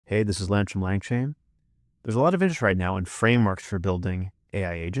Hey, this is Lance from LangChain. There's a lot of interest right now in frameworks for building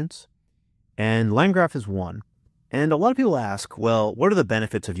AI agents, and LangGraph is one. And a lot of people ask, well, what are the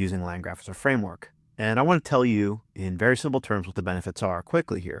benefits of using LangGraph as a framework? And I want to tell you in very simple terms what the benefits are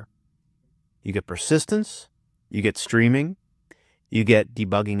quickly here. You get persistence, you get streaming, you get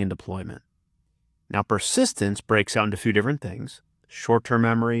debugging and deployment. Now, persistence breaks out into a few different things: short-term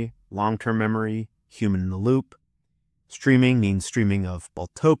memory, long-term memory, human in the loop. Streaming means streaming of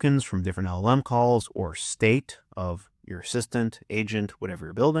both tokens from different LLM calls or state of your assistant, agent, whatever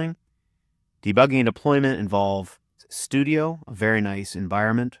you're building. Debugging and deployment involve Studio, a very nice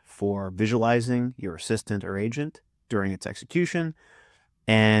environment for visualizing your assistant or agent during its execution,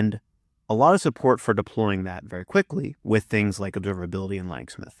 and a lot of support for deploying that very quickly with things like observability and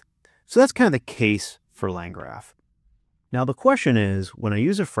Langsmith. So that's kind of the case for LangGraph. Now the question is, when I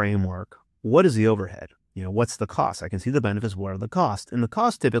use a framework, what is the overhead? What's the cost? I can see the benefits. What are the costs? And the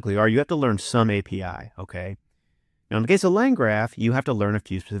costs typically are you have to learn some API, okay? Now, in the case of LangGraph, you have to learn a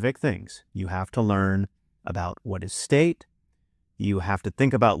few specific things. You have to learn about what is state. You have to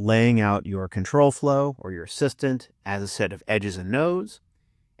think about laying out your control flow or your assistant as a set of edges and nodes.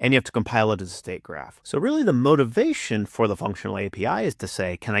 And you have to compile it as a state graph. So really the motivation for the functional API is to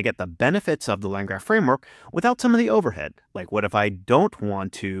say, can I get the benefits of the LangGraph framework without some of the overhead? Like, what if I don't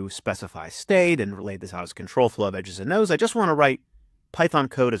want to specify state and relate this out as control flow of edges and nodes? I just want to write Python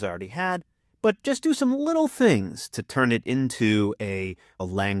code as I already had, but just do some little things to turn it into a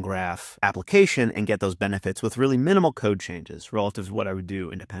LangGraph application and get those benefits with really minimal code changes relative to what I would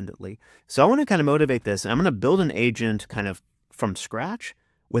do independently. So I want to kind of motivate this. I'm going to build an agent kind of from scratch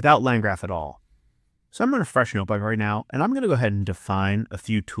without LangGraph at all. So I'm going to fresh notebook right now, and I'm going to go ahead and define a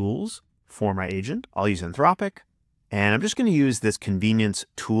few tools for my agent. I'll use Anthropic, and I'm just going to use this convenience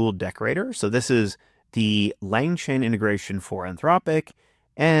tool decorator. So this is the LangChain integration for Anthropic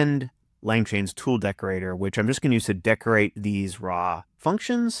and LangChain's tool decorator, which I'm just going to use to decorate these raw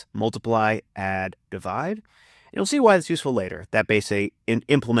functions: multiply, add, divide. You'll see why it's useful later. That basically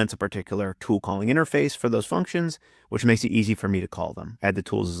implements a particular tool calling interface for those functions, which makes it easy for me to call them. Add the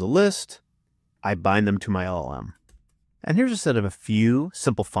tools as a list. I bind them to my LLM. And here's a set of a few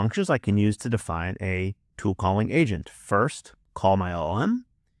simple functions I can use to define a tool calling agent. First, call my LLM.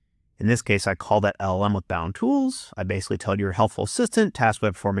 In this case, I call that LLM with bound tools. I basically tell your helpful assistant, task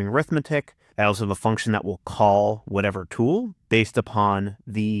by performing arithmetic. I also have a function that will call whatever tool based upon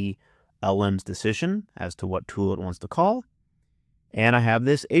the LLM's decision as to what tool it wants to call. And I have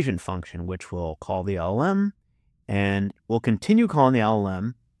this agent function, which will call the LLM and will continue calling the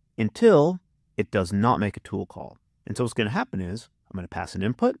LLM until it does not make a tool call. And so what's going to happen is I'm going to pass an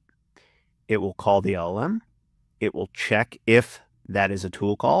input. It will call the LLM. It will check if that is a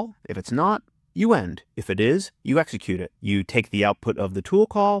tool call. If it's not, you end. If it is, you execute it. You take the output of the tool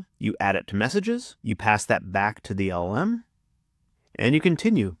call, you add it to messages, you pass that back to the LLM, and you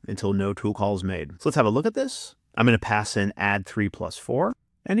continue until no tool call is made. So let's have a look at this. I'm going to pass in add 3 plus 4.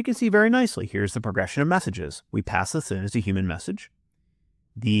 And you can see very nicely, here's the progression of messages. We pass this in as a human message.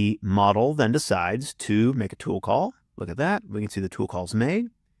 The model then decides to make a tool call. Look at that. We can see the tool call's made.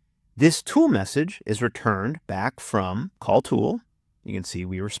 This tool message is returned back from call tool. You can see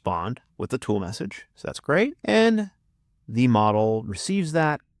we respond with the tool message. So that's great. And the model receives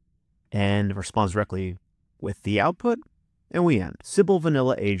that and responds directly with the output. And we end. Simple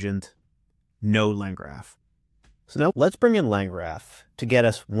vanilla agent, no LangGraph. So now let's bring in LangGraph to get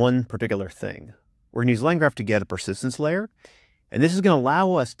us one particular thing. We're going to use LangGraph to get a persistence layer. And this is going to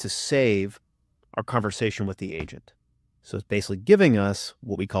allow us to save our conversation with the agent. So it's basically giving us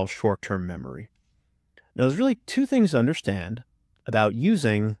what we call short-term memory. Now there's really two things to understand about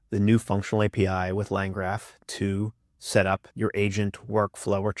using the new functional API with LangGraph to set up your agent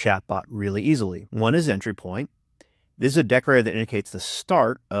workflow or chatbot really easily. One is entry point. This is a decorator that indicates the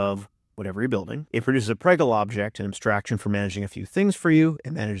start of whatever you're building. It produces a Pregel object, an abstraction for managing a few things for you.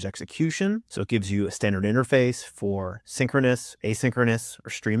 It manages execution. So it gives you a standard interface for synchronous, asynchronous, or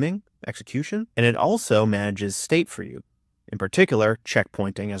streaming execution. And it also manages state for you. In particular,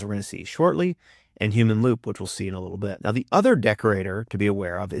 checkpointing, as we're going to see shortly, and human loop, which we'll see in a little bit. Now, the other decorator to be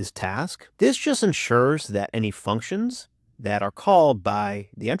aware of is task. This just ensures that any functions that are called by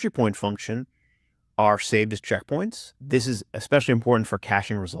the entry point function are saved as checkpoints. This is especially important for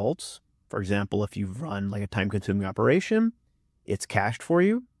caching results. For example, if you've run like a time-consuming operation, it's cached for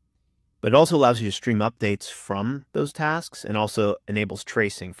you, but it also allows you to stream updates from those tasks and also enables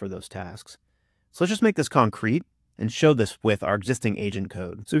tracing for those tasks. So let's just make this concrete and show this with our existing agent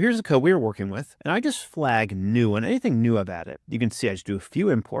code. So here's the code we were working with, and I just flag new, and anything new I've added. You can see I just do a few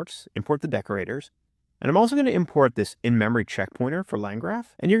imports, import the decorators, And I'm also going to import this in-memory checkpointer for LangGraph.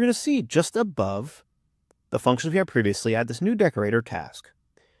 And you're going to see just above the functions we had previously, add this new decorator task.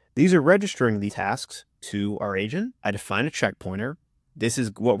 These are registering the tasks to our agent. I define a checkpointer. This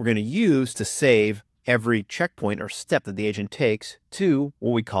is what we're going to use to save every checkpoint or step that the agent takes to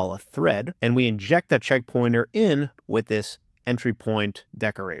what we call a thread. And we inject that checkpointer in with this entry point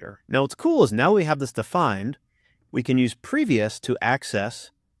decorator. Now what's cool is now we have this defined, we can use previous to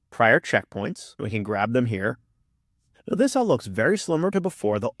access prior checkpoints. We can grab them here. Now this all looks very similar to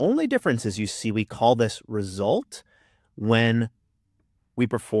before. The only difference is you see we call this result when we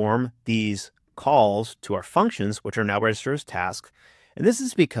perform these calls to our functions, which are now registered as tasks. And this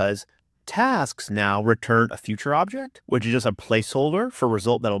is because tasks now return a future object, which is just a placeholder for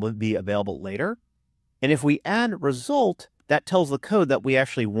result that will be available later. And if we add result, that tells the code that we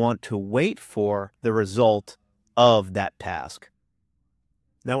actually want to wait for the result of that task.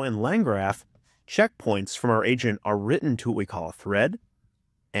 Now in LangGraph, checkpoints from our agent are written to what we call a thread,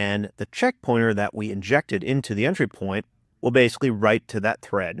 and the checkpointer that we injected into the entry point will basically write to that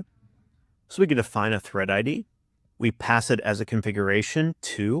thread. So we can define a thread ID. We pass it as a configuration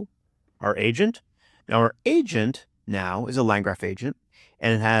to our agent. Now our agent now is a LangGraph agent,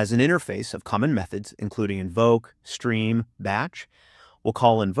 and it has an interface of common methods, including invoke, stream, batch. We'll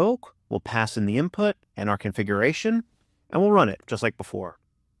call invoke, we'll pass in the input and our configuration, and we'll run it just like before.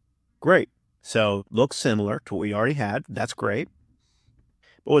 Great. So looks similar to what we already had. That's great.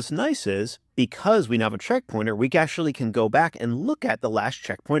 But what's nice is because we now have a checkpointer, we actually can go back and look at the last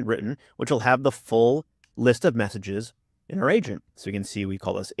checkpoint written, which will have the full list of messages in our agent. So you can see we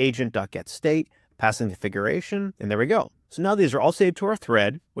call this agent.getState, passing configuration, and there we go. So now these are all saved to our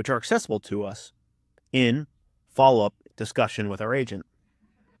thread, which are accessible to us in follow-up discussion with our agent.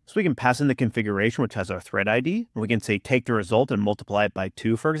 So we can pass in the configuration, which has our thread ID. We can say take the result and multiply it by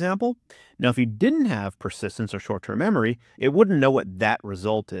 2, for example. Now, if you didn't have persistence or short-term memory, it wouldn't know what that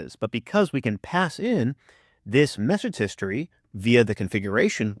result is. But because we can pass in this message history via the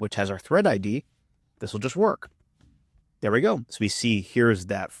configuration, which has our thread ID, this will just work. There we go. So we see here's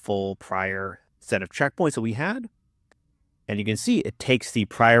that full prior set of checkpoints that we had. And you can see it takes the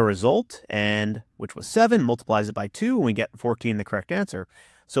prior result, and which was 7, multiplies it by 2, and we get 14, the correct answer.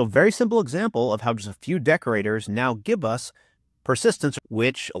 So very simple example of how just a few decorators now give us persistence,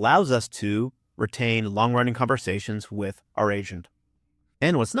 which allows us to retain long-running conversations with our agent.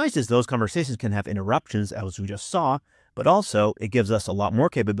 And what's nice is those conversations can have interruptions, as we just saw, but also it gives us a lot more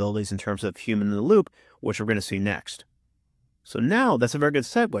capabilities in terms of human in the loop, which we're going to see next. So now that's a very good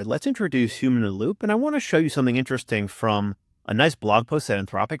segue. Let's introduce human in the loop, and I want to show you something interesting from a nice blog post that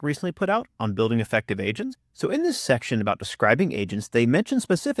Anthropic recently put out on building effective agents. So in this section about describing agents, they mention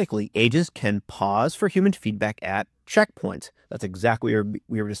specifically agents can pause for human feedback at checkpoints. That's exactly what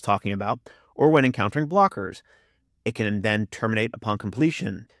we were just talking about, or when encountering blockers. It can then terminate upon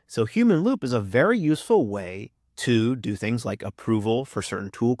completion. So human loop is a very useful way to do things like approval for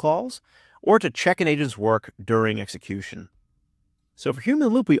certain tool calls, or to check an agent's work during execution. So for human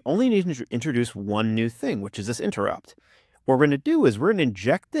loop, we only need to introduce one new thing, which is this interrupt. What we're going to do is we're going to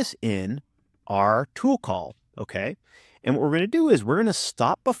inject this in our tool call, okay? And what we're going to do is we're going to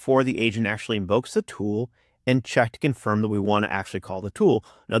stop before the agent actually invokes the tool and check to confirm that we want to actually call the tool.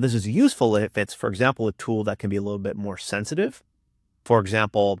 Now, this is useful if it's, for example, a tool that can be a little bit more sensitive. For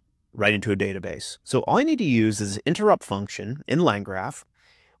example, right into a database. So all I need to use is this interrupt function in LangGraph,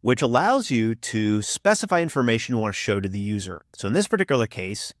 which allows you to specify information you want to show to the user. So in this particular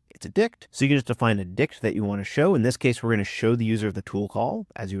case, it's a dict. So you can just define a dict that you want to show. In this case, we're going to show the user the tool call,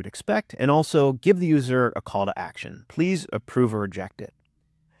 as you would expect, and also give the user a call to action. Please approve or reject it.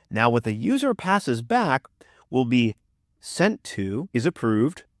 Now, what the user passes back will be sent to is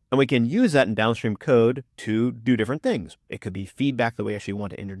approved, and we can use that in downstream code to do different things. It could be feedback that we actually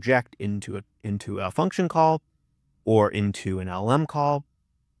want to interject into a function call or into an LLM call.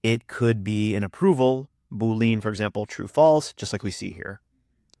 It could be an approval, Boolean, for example, true, false, just like we see here.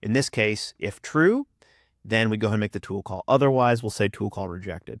 In this case, if true, then we go ahead and make the tool call. Otherwise, we'll say tool call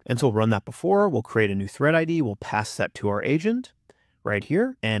rejected. And so we'll run that before. We'll create a new thread ID. We'll pass that to our agent right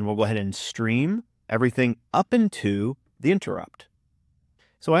here. And we'll go ahead and stream everything up into the interrupt.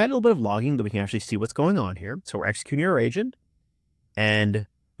 So I had a little bit of logging that we can actually see what's going on here. So we're executing our agent, and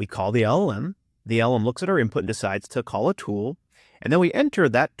we call the LLM. The LLM looks at our input and decides to call a tool. And then we enter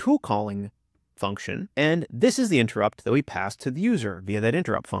that tool calling function, and this is the interrupt that we pass to the user via that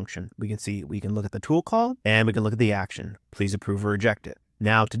interrupt function. We can see, we can look at the tool call, and we can look at the action. Please approve or reject it.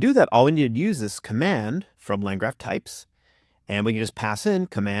 Now, to do that, all we need to use is command from LangGraph types, and we can just pass in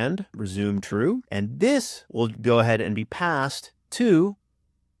command resume true, and this will go ahead and be passed to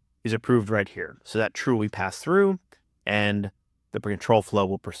is approved right here. So that true we pass through, and the control flow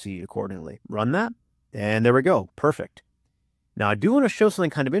will proceed accordingly. Run that, and there we go. Perfect. Now I do want to show something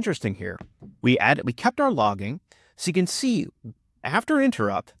kind of interesting here. We kept our logging, so you can see after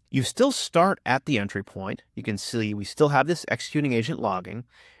interrupt, you still start at the entry point. You can see we still have this executing agent logging,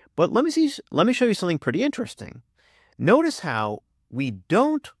 but let me show you something pretty interesting. Notice how we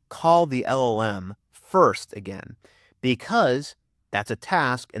don't call the LLM first again, because that's a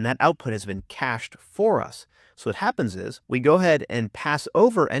task and that output has been cached for us. So what happens is we go ahead and pass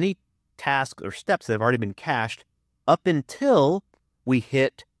over any tasks or steps that have already been cached up until we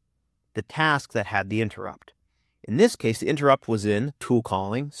hit the task that had the interrupt. In this case, the interrupt was in tool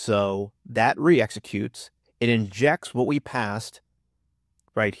calling, so that re-executes. It injects what we passed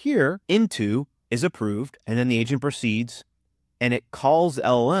right here into is approved, and then the agent proceeds, and it calls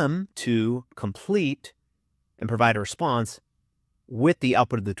LLM to complete and provide a response with the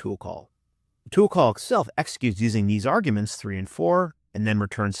output of the tool call. The tool call itself executes using these arguments 3 and 4, and then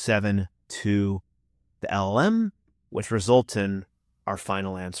returns 7 to the LLM, which results in our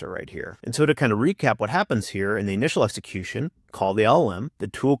final answer right here. And so to kind of recap what happens here in the initial execution, call the LLM, the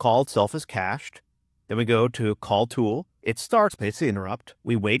tool call itself is cached. Then we go to call tool. It starts, but it's the interrupt.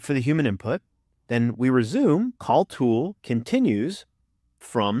 We wait for the human input. Then we resume. Call tool continues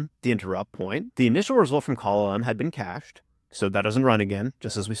from the interrupt point. The initial result from call LLM had been cached, so that doesn't run again,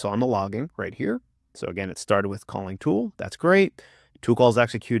 just as we saw in the logging right here. So again, it started with calling tool. That's great. Tool call is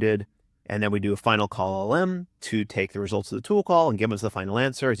executed. And then we do a final call LM to take the results of the tool call and give us the final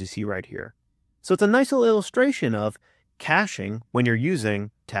answer, as you see right here. So it's a nice little illustration of caching when you're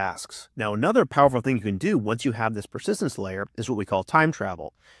using tasks. Now, another powerful thing you can do once you have this persistence layer is what we call time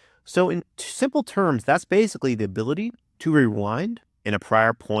travel. So in simple terms, that's basically the ability to rewind in a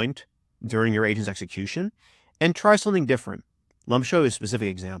prior point during your agent's execution and try something different. Let me show you a specific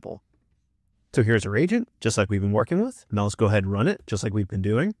example. So here's our agent, just like we've been working with. Now let's go ahead and run it, just like we've been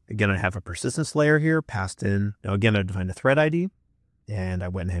doing. Again, I have a persistence layer here passed in. Now again, I defined a thread ID, and I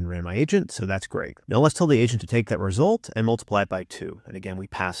went ahead and ran my agent, so that's great. Now let's tell the agent to take that result and multiply it by 2. And again, we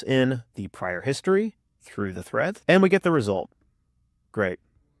pass in the prior history through the thread, and we get the result. Great.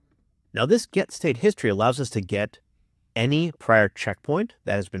 Now this get state history allows us to get any prior checkpoint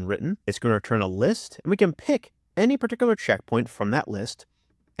that has been written. It's going to return a list, and we can pick any particular checkpoint from that list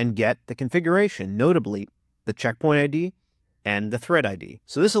and get the configuration, notably the checkpoint ID and the thread ID.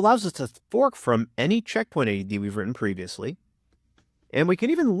 So this allows us to fork from any checkpoint ID we've written previously. And we can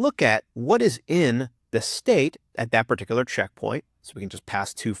even look at what is in the state at that particular checkpoint. So we can just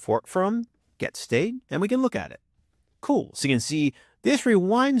pass to fork from, get state, and we can look at it. Cool. So you can see this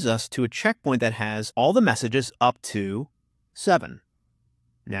rewinds us to a checkpoint that has all the messages up to 7.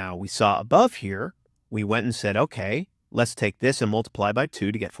 Now we saw above here, we went and said, okay, let's take this and multiply by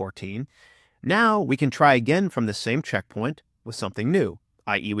 2 to get 14. Now we can try again from the same checkpoint with something new,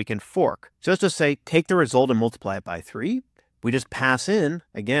 i.e. we can fork. So let's just say, take the result and multiply it by 3. We just pass in,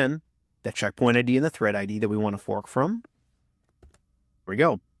 again, the checkpoint ID and the thread ID that we want to fork from. There we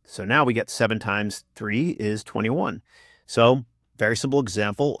go. So now we get 7 times 3 is 21. So very simple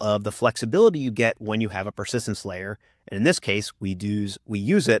example of the flexibility you get when you have a persistence layer. And in this case, we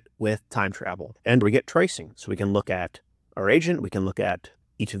use it with time travel, and we get tracing. So we can look at our agent. We can look at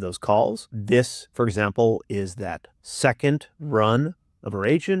each of those calls. This, for example, is that second run of our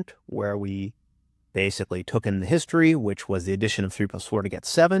agent where we basically took in the history, which was the addition of 3 plus 4 to get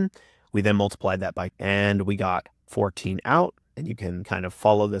 7. We then multiplied that by, and we got 14 out. And you can kind of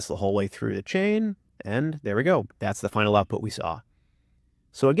follow this the whole way through the chain. And there we go. That's the final output we saw.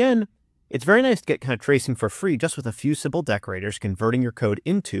 So again, it's very nice to get kind of tracing for free just with a few simple decorators converting your code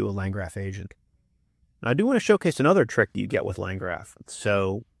into a LangGraph agent. Now, I do want to showcase another trick that you get with LangGraph.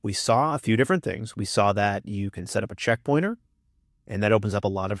 So we saw a few different things. We saw that you can set up a check pointer, and that opens up a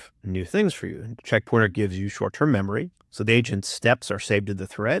lot of new things for you. The check pointer gives you short-term memory. So the agent's steps are saved to the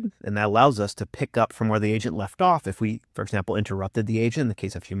thread, and that allows us to pick up from where the agent left off if we, for example, interrupted the agent in the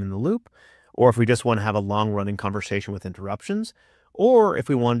case of human in the loop, or if we just want to have a long-running conversation with interruptions, or if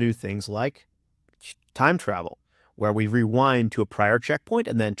we want to do things like time travel, where we rewind to a prior checkpoint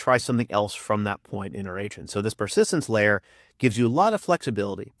and then try something else from that point in our agent. So this persistence layer gives you a lot of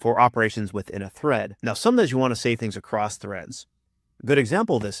flexibility for operations within a thread. Now, sometimes you want to save things across threads. A good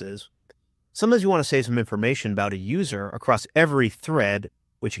example of this is, sometimes you want to save some information about a user across every thread,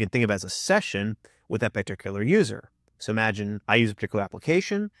 which you can think of as a session with that particular user. So imagine I use a particular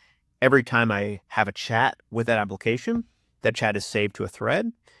application. Every time I have a chat with that application, that chat is saved to a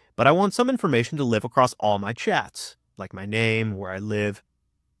thread, but I want some information to live across all my chats, like my name, where I live,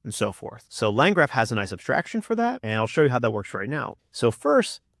 and so forth. So LangGraph has a nice abstraction for that, and I'll show you how that works right now. So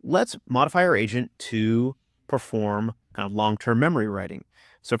first, let's modify our agent to perform kind of long-term memory writing.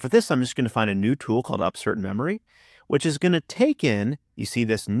 So for this, I'm just going to find a new tool called upsert memory, which is going to take in, you see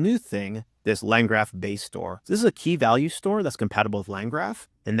this new thing, this LangGraph base store. This is a key value store that's compatible with LangGraph,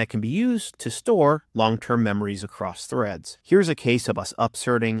 and that can be used to store long-term memories across threads. Here's a case of us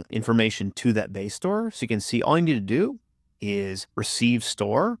upserting information to that base store. So you can see all you need to do is receive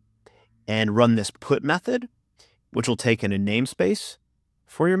store and run this put method, which will take in a namespace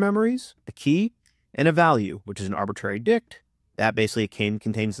for your memories, a key, and a value, which is an arbitrary dict. That basically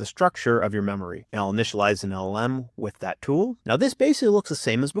contains the structure of your memory. And I'll initialize an LLM with that tool. Now this basically looks the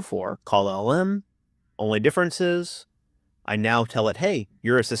same as before. Call LLM, only difference is I now tell it, hey,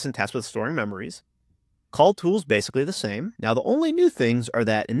 your assistant tasked with storing memories. Call tool's basically the same. Now the only new things are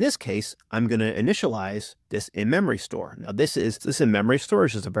that in this case, I'm going to initialize this in-memory store. Now this in-memory store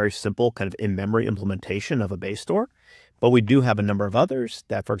is just a very simple kind of in-memory implementation of a base store. But we do have a number of others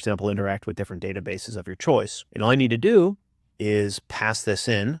that, for example, interact with different databases of your choice. And all I need to do is pass this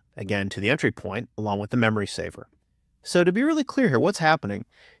in, again, to the entry point along with the memory saver. So to be really clear here, what's happening,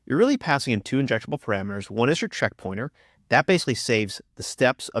 you're really passing in two injectable parameters. One is your check pointer. That basically saves the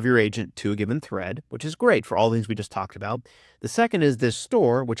steps of your agent to a given thread, which is great for all the things we just talked about. The second is this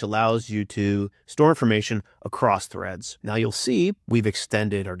store, which allows you to store information across threads. Now you'll see we've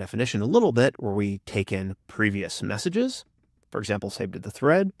extended our definition a little bit where we take in previous messages, for example, saved to the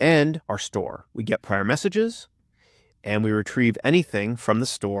thread, and our store. We get prior messages, and we retrieve anything from the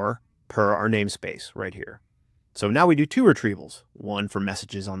store per our namespace right here. So now we do two retrievals, one for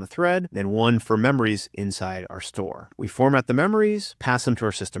messages on the thread, then one for memories inside our store. We format the memories, pass them to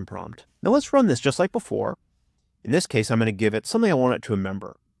our system prompt. Now let's run this just like before. In this case, I'm going to give it something I want it to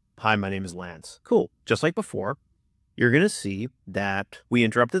remember. Hi, my name is Lance. Cool. Just like before, you're going to see that we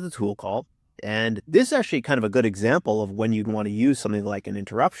interrupted the tool call. And this is actually kind of a good example of when you'd want to use something like an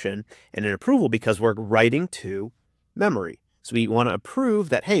interruption and an approval because we're writing to memory. So we want to approve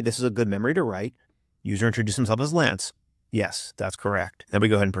that, hey, this is a good memory to write. User introduced himself as Lance. Yes, that's correct. Then we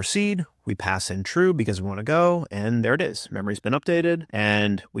go ahead and proceed. We pass in true because we want to go, and there it is. Memory's been updated,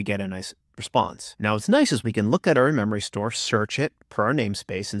 and we get a nice response. Now, what's nice is we can look at our memory store, search it per our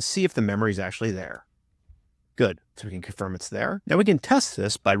namespace, and see if the memory is actually there. Good. So we can confirm it's there. Now we can test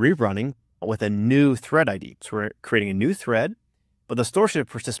this by rerunning with a new thread ID. So we're creating a new thread, but the store should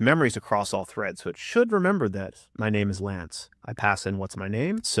persist memories across all threads. So it should remember that my name is Lance. I pass in what's my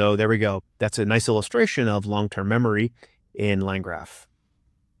name. So there we go. That's a nice illustration of long-term memory in LangGraph.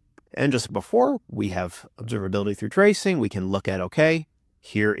 And just before, we have observability through tracing. We can look at, okay,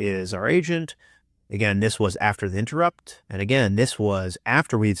 here is our agent. Again, this was after the interrupt. And again, this was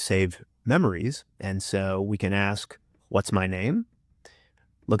after we'd saved memories. And so we can ask, what's my name?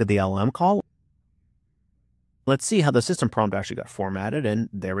 Look at the LLM call. Let's see how the system prompt actually got formatted, and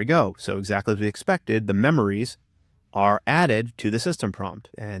there we go. So exactly as we expected, the memories are added to the system prompt,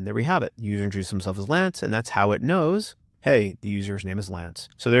 and there we have it. User introduced himself as Lance, and that's how it knows, hey, the user's name is Lance.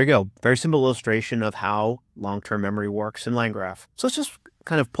 So there you go. Very simple illustration of how long-term memory works in LangGraph. So let's just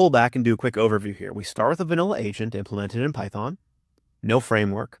kind of pull back and do a quick overview here. We start with a vanilla agent implemented in Python, no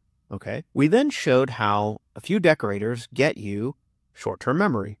framework, okay? We then showed how a few decorators get you short-term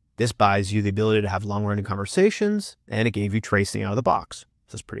memory. This buys you the ability to have long-running conversations, and it gave you tracing out of the box.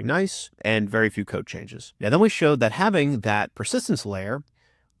 So it's pretty nice, and very few code changes. Now, then we showed that having that persistence layer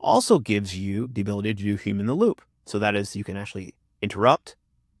also gives you the ability to do human in the loop. So that is, you can actually interrupt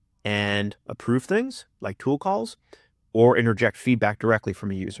and approve things like tool calls, or interject feedback directly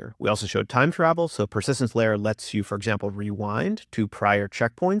from a user. We also showed time travel. So persistence layer lets you, for example, rewind to prior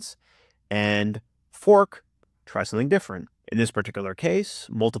checkpoints and fork, try something different. In this particular case,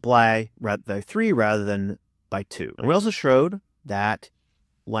 multiply by 3 rather than by 2. And we also showed that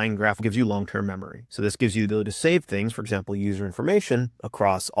LangGraph gives you long-term memory. So this gives you the ability to save things, for example, user information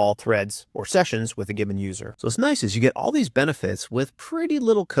across all threads or sessions with a given user. So what's nice is you get all these benefits with pretty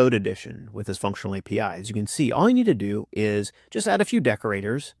little code addition with this functional API. As you can see, all you need to do is just add a few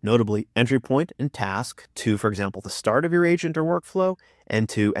decorators, notably entry point and task to, for example, the start of your agent or workflow and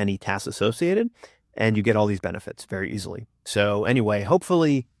to any tasks associated. And you get all these benefits very easily. So anyway,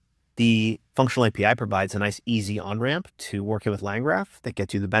 hopefully the functional API provides a nice easy on-ramp to working with LangGraph that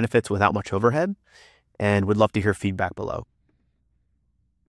gets you the benefits without much overhead, and would love to hear feedback below.